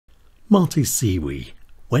Marty Siwy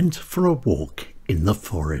went for a walk in the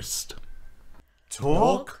forest.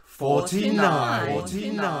 Talk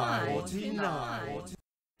 49.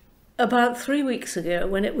 About 3 weeks ago,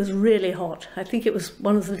 when it was really hot, I think it was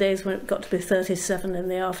one of the days when it got to be 37 in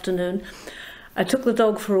the afternoon, I took the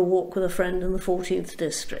dog for a walk with a friend in the 14th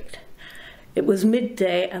district. It was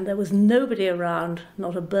midday and there was nobody around,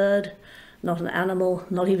 not a bird, not an animal,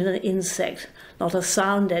 not even an insect, not a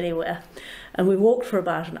sound anywhere. And we walked for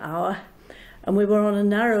about an hour and we were on a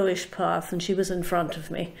narrowish path and she was in front of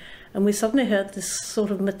me. And we suddenly heard this sort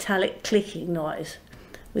of metallic clicking noise.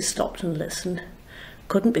 We stopped and listened.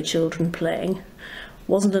 Couldn't be children playing.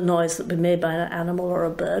 Wasn't a noise that had been made by an animal or a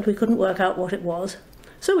bird. We couldn't work out what it was.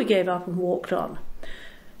 So we gave up and walked on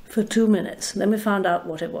for 2 minutes. Then we found out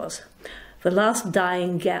what it was. The last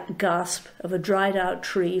dying gasp of a dried out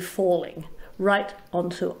tree falling right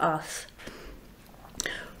onto us.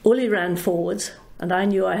 Uli ran forwards and I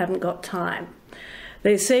knew I hadn't got time.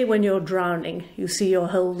 They say when you're drowning, you see your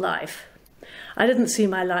whole life. I didn't see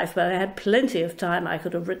my life, but I had plenty of time. I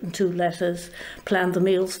could have written 2 letters, planned the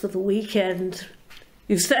meals for the weekend.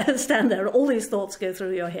 You stand there, all these thoughts go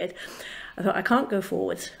through your head. I thought, I can't go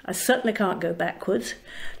forwards. I certainly can't go backwards.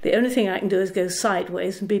 The only thing I can do is go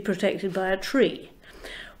sideways and be protected by a tree.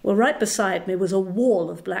 Well, right beside me was a wall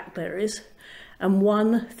of blackberries and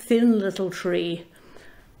one thin little tree,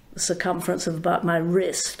 the circumference of about my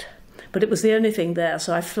wrist. But it was the only thing there,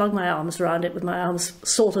 so I flung my arms around it with my arms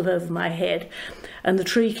sort of over my head, and the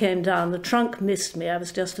tree came down. The trunk missed me. I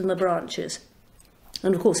was just in the branches.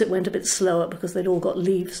 And of course it went a bit slower because they'd all got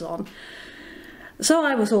leaves on. So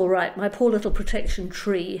I was all right. My poor little protection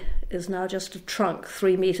tree is now just a trunk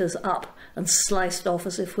 3 meters up and sliced off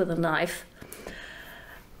as if with a knife.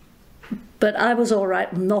 But I was all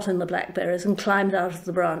right, not in the blackberries, and climbed out of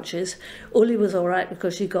the branches. Uli was all right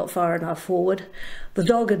because she got far enough forward. The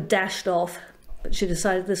dog had dashed off, but she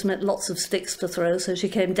decided this meant lots of sticks to throw, so she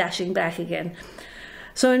came dashing back again.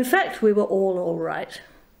 So in fact, we were all right.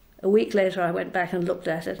 A week later, I went back and looked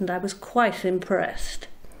at it, and I was quite impressed.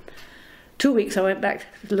 2 weeks I went back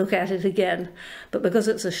to look at it again, but because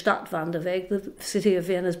it's a Stadtwanderweg, the city of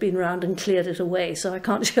Vienna has been round and cleared it away, so I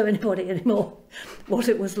can't show anybody anymore what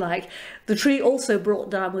it was like. The tree also brought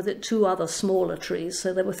down with it 2 other smaller trees,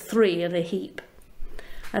 so there were 3 in a heap.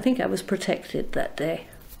 I think I was protected that day.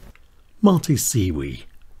 Marty Siwy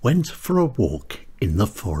went for a walk in the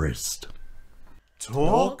forest.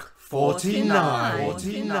 Talk 49.